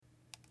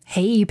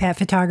Hey, pet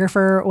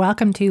photographer.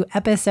 Welcome to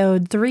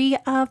episode 3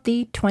 of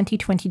the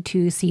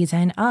 2022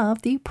 season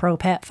of the Pro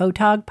Pet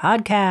Photog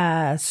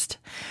podcast.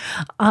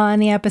 On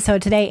the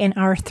episode today, in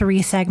our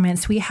 3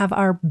 segments, we have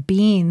our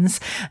beans.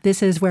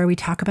 This is where we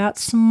talk about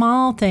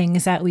small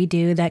things that we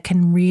do that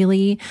can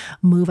really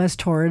move us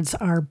towards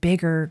our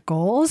bigger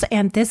goals.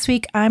 And this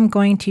week, I'm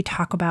going to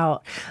talk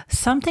about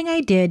something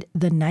I did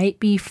the night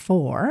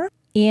before.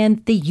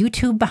 In the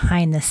YouTube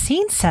behind the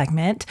scenes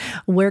segment,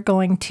 we're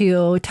going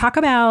to talk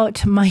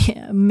about my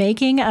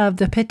making of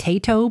the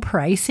potato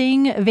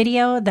pricing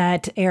video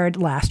that aired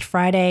last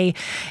Friday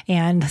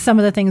and some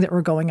of the things that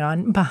were going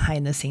on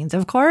behind the scenes,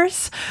 of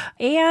course.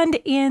 And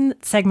in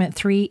segment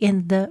 3,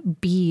 in the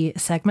B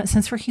segment,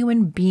 since we're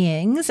human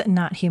beings,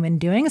 not human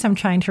doings, I'm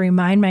trying to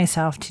remind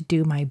myself to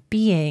do my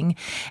being.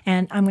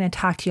 And I'm going to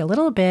talk to you a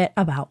little bit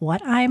about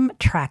what I'm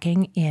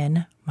tracking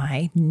in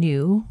my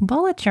new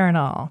bullet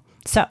journal.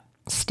 So,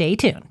 stay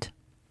tuned.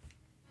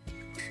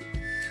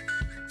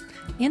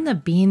 In the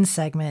beans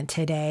segment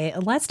today,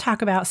 let's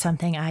talk about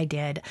something I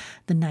did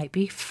the night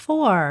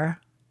before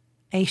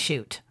a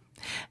shoot.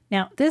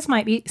 Now, this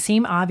might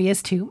seem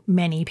obvious to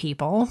many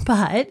people,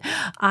 but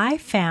I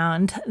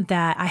found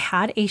that I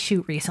had a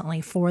shoot recently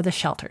for the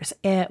shelters.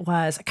 It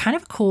was kind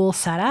of a cool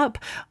setup.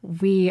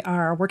 We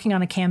are working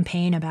on a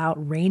campaign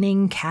about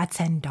raining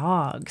cats and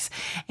dogs,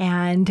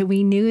 and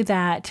we knew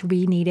that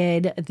we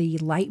needed the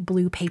light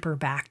blue paper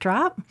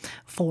backdrop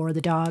for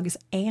the dogs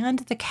and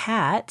the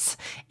cats,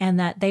 and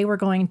that they were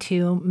going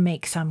to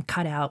make some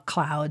cutout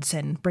clouds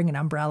and bring an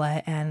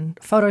umbrella and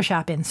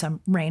Photoshop in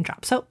some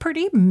raindrops. So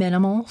pretty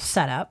minimal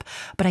setup.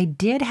 But I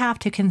did have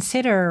to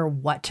consider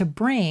what to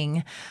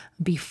bring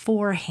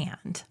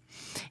beforehand.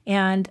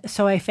 And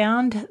so I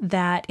found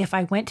that if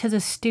I went to the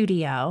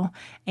studio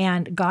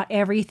and got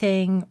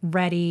everything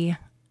ready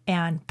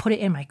and put it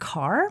in my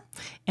car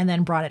and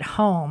then brought it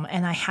home,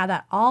 and I had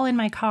that all in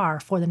my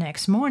car for the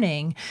next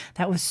morning,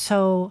 that was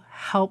so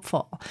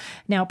helpful.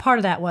 Now, part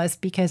of that was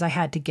because I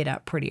had to get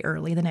up pretty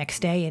early the next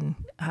day and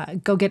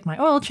go get my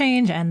oil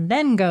change and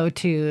then go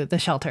to the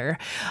shelter.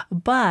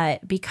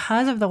 But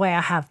because of the way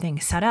I have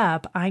things set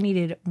up, I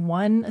needed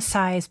one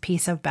size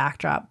piece of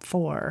backdrop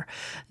for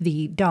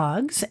the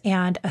dogs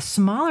and a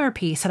smaller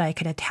piece that I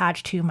could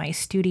attach to my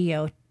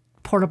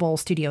portable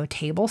studio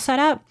table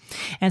setup.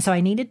 And so I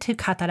needed to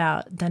cut that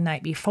out the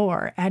night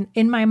before. And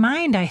in my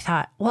mind, I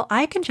thought, well,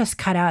 I can just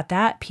cut out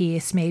that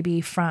piece maybe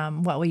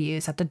from what we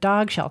use at the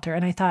dog shelter.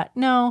 And I thought,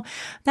 no,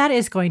 that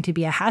is going to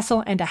be a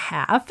hassle and a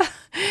half.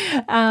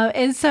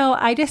 And so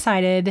I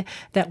decided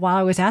that while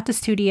I was at the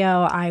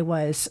studio, I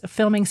was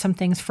filming some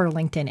things for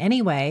LinkedIn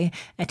anyway,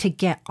 to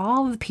get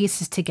all of the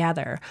pieces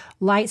together,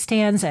 light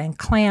stands and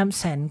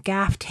clamps and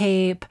gaff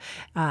tape,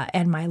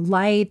 and my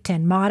light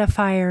and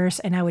modifiers.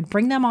 And I would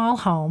bring them all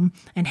home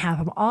and have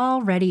them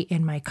all ready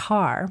in my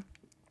car.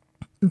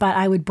 But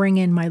I would bring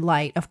in my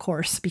light, of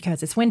course,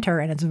 because it's winter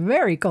and it's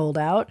very cold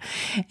out.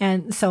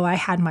 And so I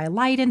had my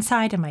light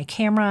inside and my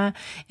camera,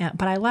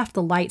 but I left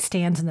the light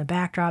stands and the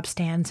backdrop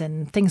stands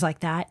and things like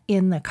that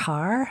in the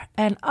car.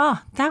 And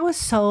that was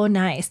so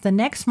nice. The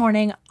next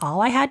morning,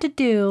 all I had to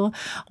do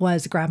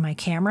was grab my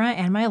camera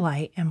and my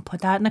light and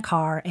put that in the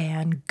car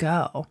and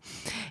go.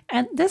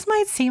 And this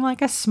might seem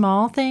like a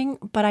small thing,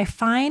 but I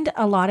find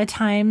a lot of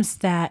times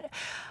that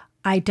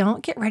I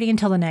don't get ready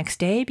until the next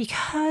day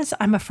because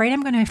I'm afraid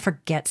I'm going to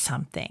forget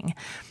something.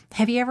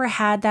 Have you ever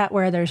had that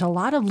where there's a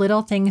lot of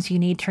little things you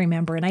need to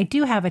remember? And I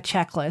do have a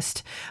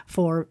checklist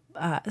for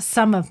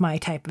some of my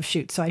type of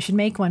shoots, so I should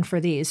make one for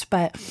these.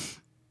 But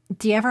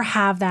do you ever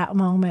have that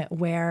moment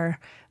where,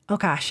 oh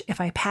gosh, if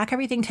I pack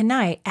everything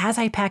tonight, as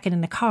I pack it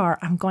in the car,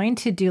 I'm going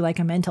to do like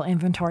a mental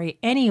inventory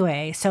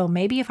anyway. So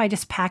maybe if I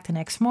just pack the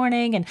next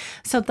morning. And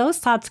so those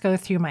thoughts go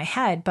through my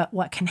head. But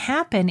what can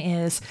happen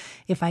is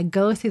if I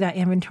go through that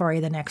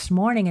inventory the next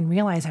morning and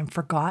realize I've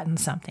forgotten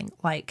something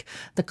like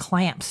the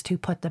clamps to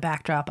put the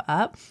backdrop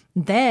up,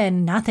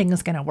 then nothing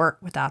is going to work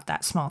without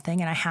that small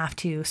thing. And I have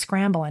to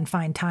scramble and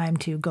find time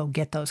to go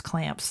get those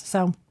clamps.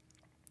 So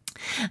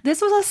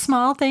this was a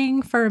small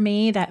thing for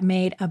me that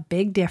made a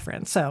big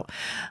difference. So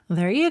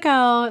there you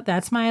go.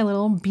 That's my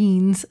little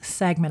beans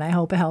segment. I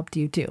hope it helped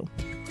you too.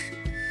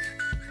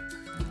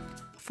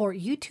 For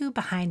YouTube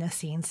behind the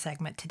scenes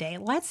segment today,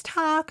 let's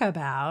talk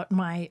about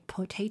my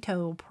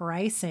potato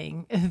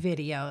pricing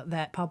video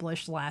that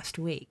published last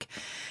week.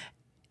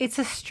 It's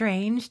a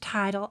strange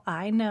title.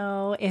 I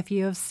know if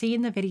you have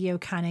seen the video,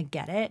 kind of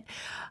get it.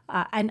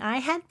 And I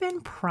had been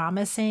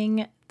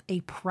promising a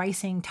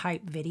pricing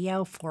type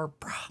video for,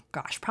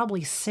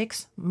 probably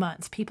 6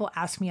 months. People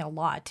ask me a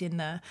lot in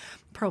the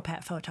Pro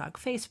Pet Photog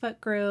Facebook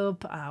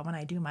group, when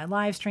I do my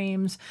live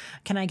streams,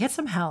 can I get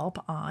some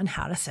help on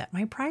how to set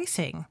my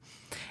pricing?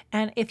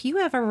 And if you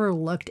have ever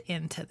looked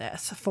into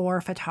this for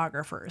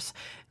photographers,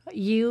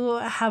 you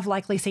have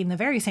likely seen the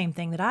very same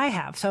thing that I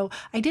have. So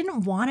I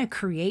didn't want to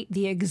create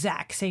the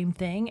exact same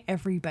thing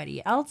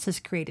everybody else has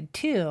created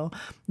too.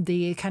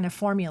 The kind of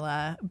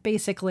formula,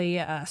 basically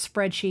a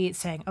spreadsheet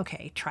saying,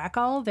 okay, track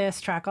all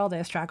this, track all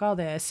this, track all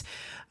this,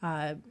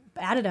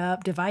 add it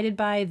up, divided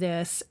by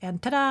this,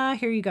 and ta-da,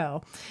 here you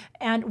go.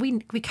 And we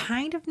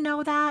kind of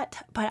know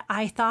that, but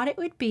I thought it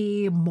would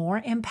be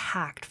more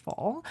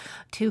impactful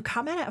to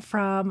come at it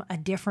from a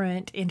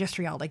different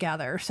industry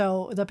altogether.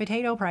 So the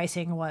potato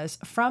pricing was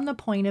from the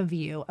point of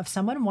view of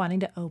someone wanting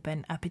to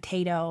open a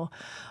potato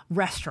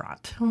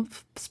restaurant,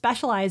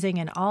 specializing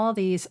in all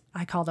these,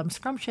 I call them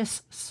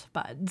scrumptious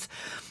spuds.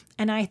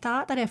 And I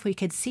thought that if we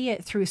could see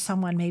it through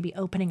someone maybe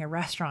opening a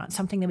restaurant,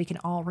 something that we can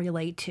all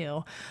relate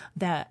to,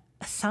 that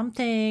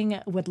something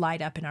would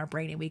light up in our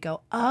brain and we go,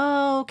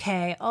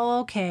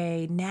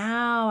 okay,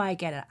 now I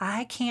get it.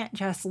 I can't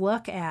just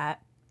look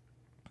at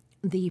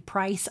the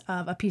price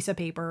of a piece of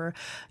paper,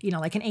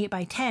 like an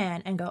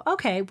 8x10 and go,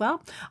 okay,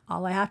 well,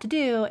 all I have to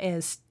do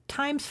is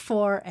times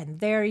 4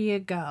 and there you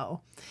go.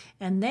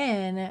 And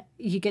then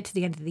you get to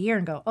the end of the year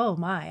and go, oh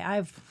my,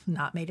 I've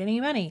not made any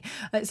money.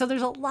 So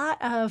there's a lot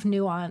of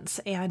nuance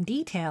and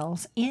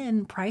details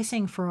in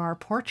pricing for our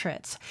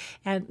portraits.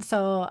 And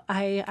so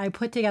I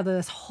put together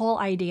this whole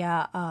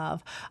idea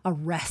of a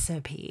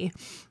recipe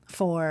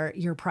for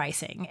your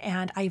pricing.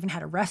 And I even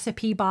had a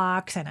recipe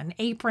box and an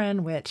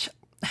apron, which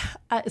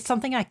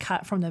something I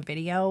cut from the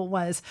video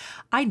was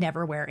I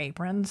never wear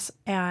aprons,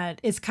 and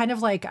it's kind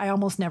of like I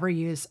almost never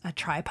use a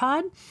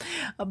tripod,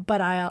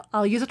 but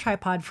I'll use a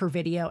tripod for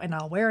video and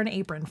I'll wear an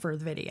apron for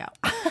the video.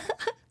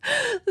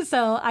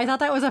 So I thought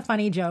that was a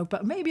funny joke,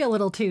 but maybe a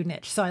little too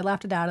niche. So I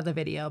left it out of the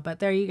video, but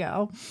there you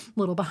go.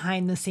 Little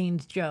behind the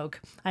scenes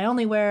joke. I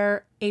only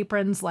wear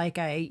aprons like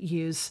I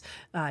use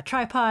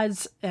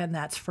tripods, and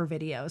that's for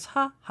videos.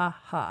 Ha, ha,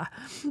 ha.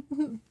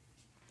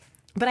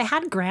 But I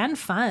had grand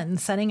fun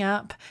setting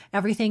up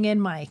everything in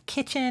my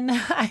kitchen.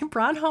 I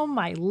brought home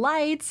my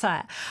lights.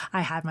 I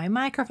had my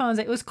microphones.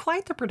 It was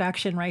quite the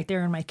production right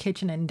there in my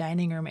kitchen and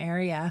dining room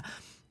area.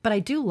 But I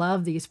do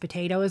love these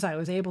potatoes. I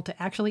was able to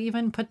actually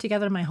even put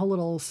together my whole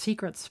little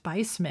secret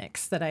spice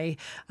mix that I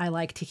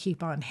like to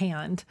keep on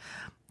hand.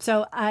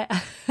 So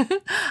I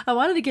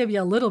wanted to give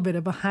you a little bit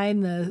of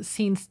behind the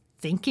scenes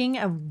thinking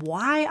of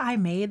why I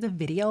made the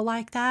video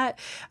like that.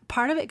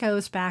 Part of it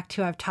goes back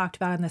to I've talked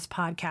about in this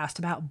podcast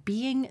about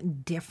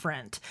being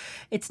different.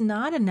 It's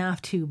not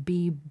enough to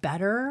be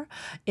better.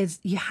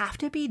 You have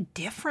to be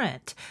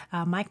different.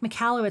 Mike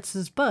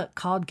Michalowicz's book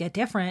called Get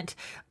Different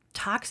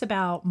talks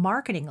about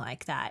marketing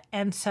like that.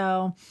 And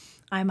so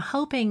I'm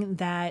hoping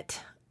that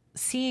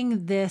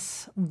seeing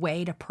this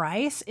way to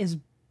price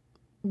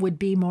would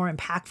be more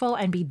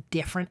impactful and be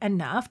different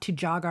enough to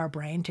jog our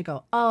brain to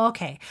go, oh,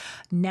 okay,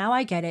 now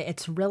I get it.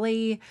 It's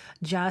really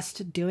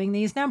just doing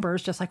these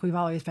numbers, just like we've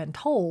always been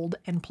told,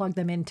 and plug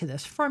them into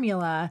this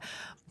formula.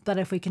 But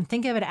if we can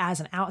think of it as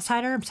an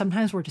outsider,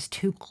 sometimes we're just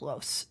too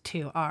close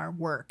to our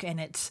work, and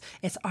it's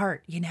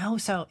art,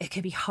 so it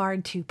can be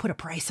hard to put a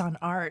price on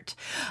art.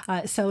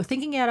 So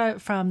thinking at it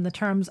from the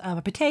terms of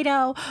a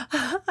potato,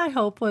 I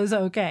hope was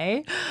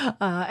okay.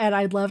 And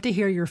I'd love to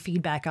hear your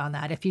feedback on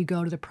that. If you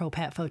go to the Pro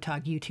Pet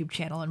Photog YouTube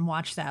channel and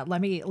watch that,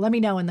 let me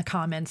know in the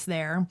comments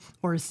there,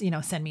 or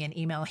send me an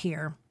email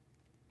here.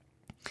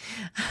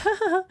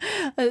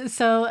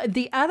 So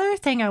the other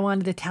thing I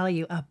wanted to tell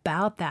you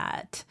about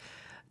that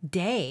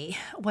day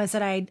was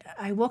that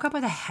I woke up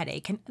with a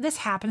headache, and this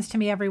happens to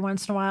me every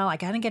once in a while. I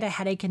gotta get a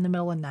headache in the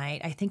middle of the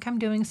night. I think I'm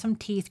doing some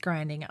teeth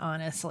grinding,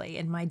 honestly,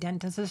 and my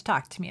dentist has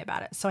talked to me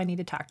about it, so I need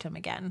to talk to him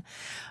again.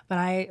 But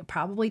I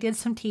probably did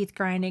some teeth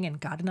grinding and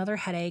got another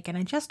headache, and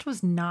I just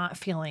was not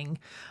feeling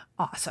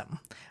awesome.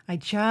 I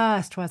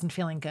just wasn't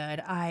feeling good.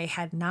 I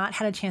had not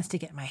had a chance to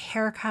get my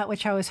hair cut,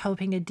 which I was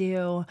hoping to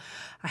do.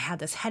 I had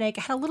this headache.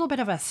 I had a little bit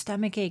of a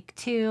stomach ache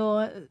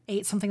too.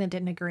 Ate something that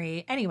didn't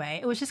agree. Anyway,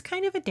 it was just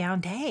kind of a down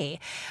day.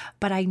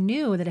 But I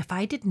knew that if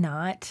I did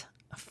not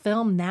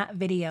film that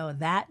video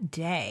that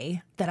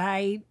day, that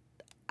I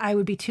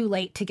would be too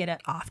late to get it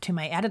off to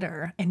my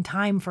editor in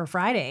time for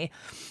Friday.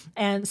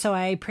 And so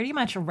I pretty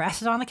much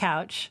rested on the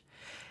couch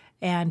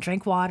and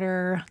drank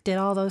water, did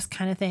all those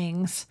kind of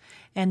things.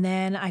 And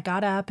then I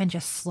got up and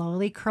just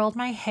slowly curled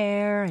my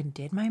hair and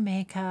did my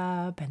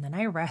makeup. And then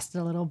I rested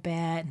a little bit.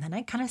 And then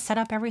I kind of set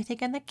up everything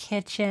in the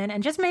kitchen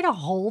and just made a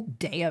whole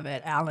day of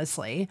it,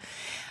 honestly.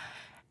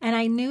 And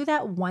I knew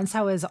that once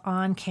I was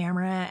on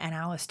camera and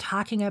I was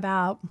talking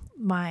about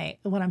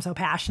what I'm so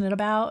passionate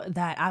about,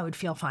 that I would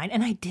feel fine.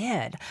 And I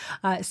did.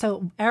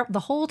 So the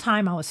whole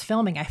time I was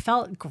filming, I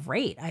felt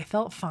great. I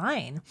felt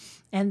fine.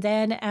 And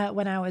then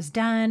when I was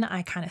done,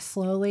 I kind of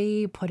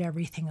slowly put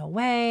everything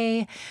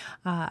away.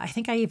 I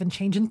think I even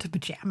changed into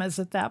pajamas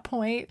at that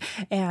point.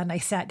 And I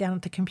sat down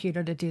at the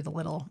computer to do the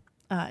little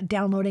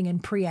downloading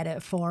and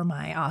pre-edit for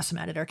my awesome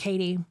editor,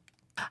 Katie.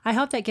 I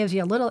hope that gives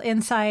you a little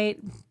insight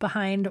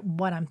behind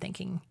what I'm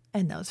thinking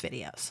in those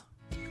videos.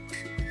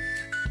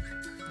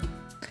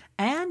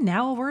 And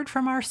now a word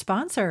from our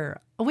sponsor,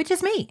 which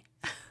is me.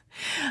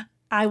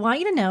 I want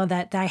you to know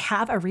that I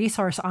have a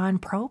resource on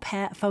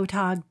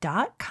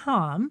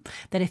propetphotog.com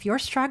that if you're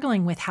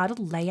struggling with how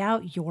to lay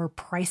out your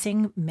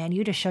pricing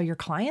menu to show your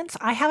clients,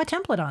 I have a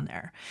template on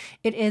there.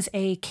 It is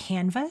a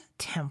Canva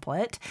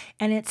template,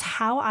 and it's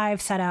how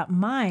I've set up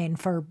mine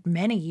for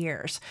many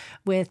years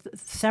with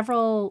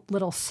several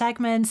little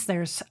segments.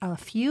 There's a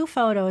few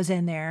photos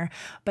in there,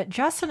 but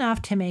just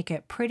enough to make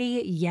it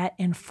pretty yet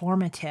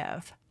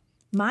informative.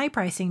 My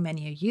pricing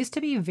menu used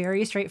to be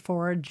very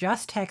straightforward,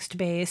 just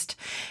text-based,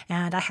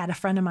 and I had a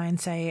friend of mine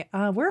say,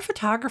 we're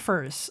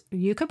photographers.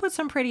 You could put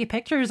some pretty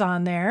pictures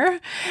on there.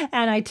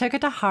 And I took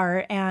it to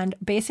heart, and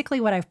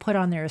basically what I've put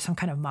on there is some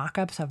kind of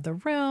mock-ups of the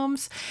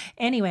rooms.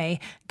 Anyway,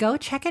 go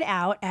check it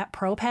out at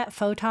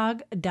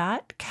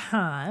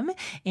propetphotog.com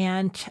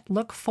and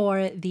look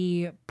for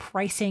the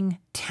pricing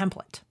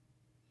template.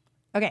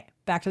 Okay,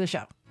 back to the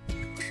show.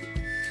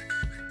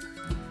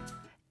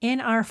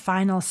 In our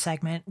final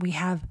segment, we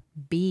have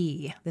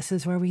be. This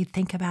is where we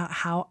think about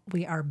how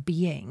we are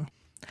being.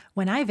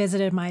 When I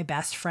visited my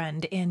best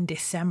friend in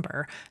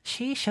December,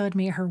 she showed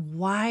me her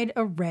wide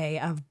array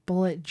of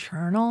bullet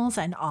journals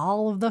and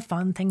all of the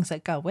fun things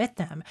that go with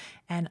them.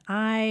 And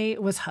I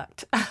was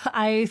hooked.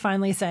 I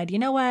finally said, you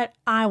know what?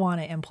 I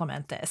want to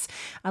implement this.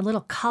 A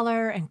little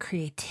color and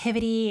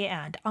creativity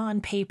and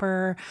on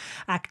paper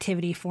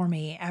activity for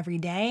me every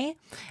day.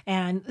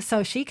 And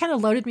so she kind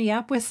of loaded me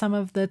up with some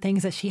of the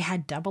things that she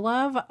had double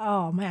of.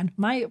 Oh man,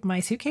 my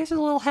suitcase is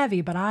a little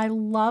heavy, but I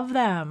love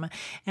them.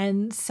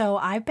 And so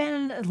I've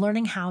been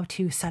learning how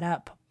to set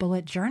up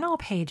bullet journal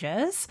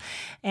pages.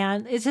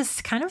 And it's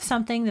just kind of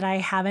something that I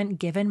haven't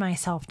given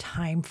myself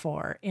time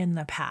for in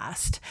the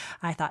past.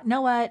 I thought,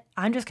 know what?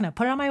 I'm just going to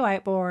put it on my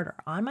whiteboard or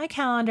on my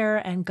calendar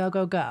and go,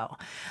 go, go.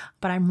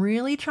 But I'm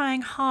really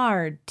trying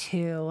hard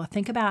to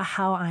think about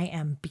how I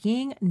am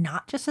being,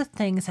 not just the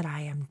things that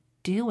I am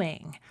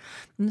doing.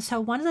 And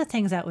so one of the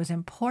things that was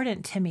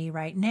important to me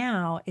right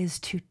now is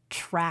to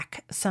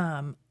track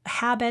some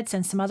habits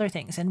and some other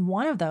things. And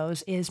one of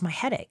those is my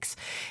headaches.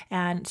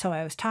 And so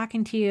I was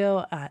talking to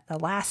you the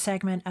last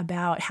segment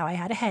about how I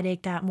had a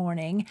headache that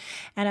morning.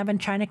 And I've been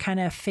trying to kind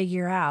of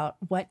figure out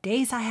what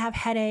days I have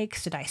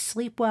headaches. Did I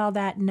sleep well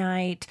that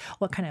night?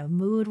 What kind of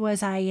mood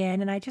was I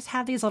in? And I just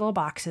have these little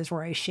boxes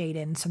where I shade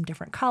in some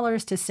different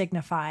colors to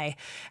signify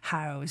how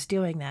I was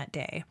doing that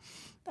day.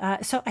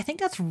 So I think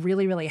that's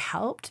really, really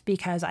helped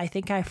because I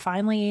think I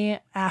finally,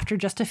 after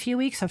just a few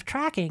weeks of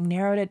tracking,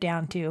 narrowed it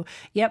down to,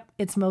 yep,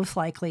 it's most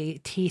likely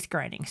teeth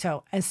grinding.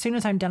 So as soon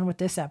as I'm done with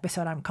this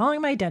episode, I'm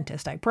calling my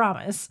dentist, I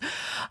promise.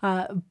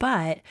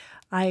 But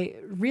I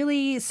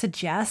really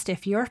suggest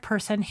if you're a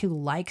person who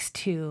likes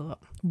to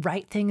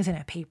write things in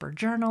a paper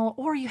journal,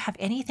 or you have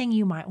anything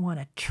you might want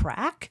to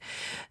track,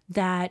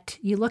 that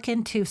you look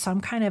into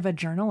some kind of a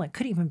journal. It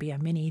could even be a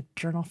mini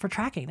journal for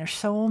tracking. There's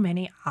so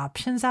many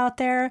options out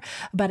there.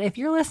 But if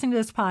you're listening to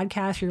this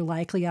podcast, you're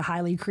likely a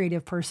highly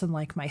creative person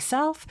like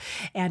myself.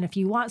 And if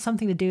you want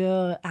something to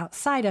do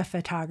outside of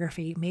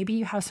photography, maybe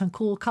you have some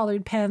cool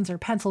colored pens or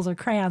pencils or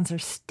crayons or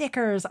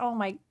stickers. Oh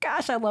my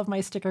gosh, I love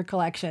my sticker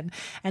collection.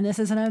 And this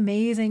is an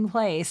amazing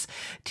place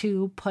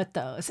to put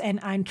those.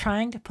 And I'm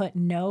trying to put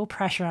no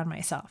pressure on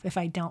myself. If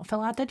I don't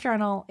fill out the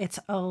journal, it's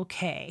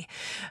okay.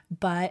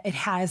 But it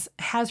has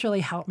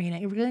really helped me,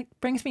 and it really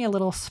brings me a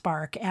little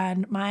spark.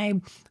 And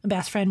my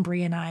best friend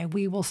Bree and I,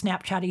 we will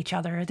Snapchat each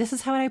other. This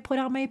is how I put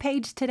on my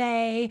page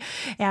today.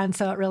 And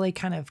so it really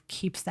kind of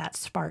keeps that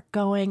spark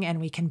going,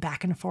 and we can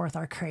back and forth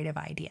our creative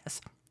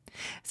ideas.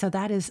 So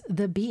that is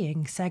the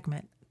being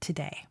segment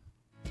today.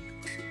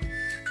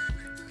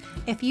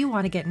 If you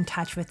want to get in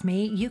touch with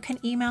me, you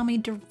can email me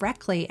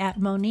directly at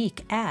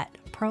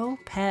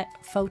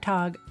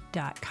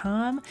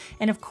monique@propetphotog.com.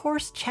 And of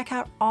course, check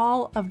out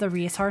all of the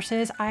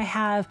resources. I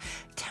have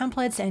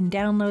templates and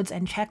downloads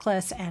and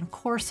checklists and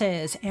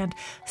courses, and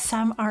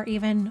some are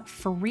even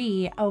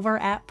free over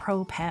at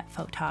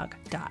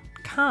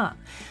propetphotog.com.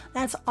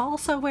 That's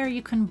also where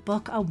you can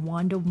book a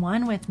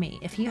one-to-one with me.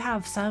 If you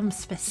have some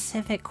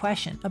specific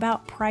question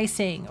about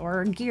pricing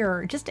or gear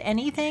or just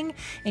anything,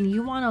 and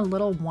you want a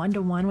little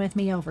one-to-one with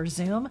me over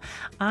Zoom,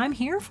 I'm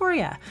here for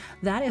you.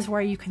 That is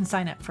where you can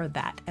sign up for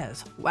that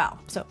as well.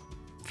 So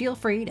feel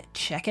free to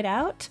check it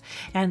out.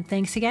 And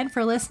thanks again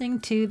for listening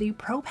to the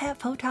Pro Pet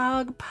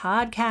Photog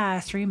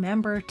podcast.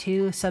 Remember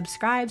to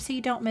subscribe so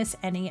you don't miss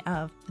any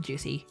of the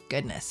juicy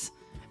goodness.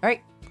 All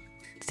right,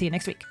 see you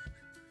next week.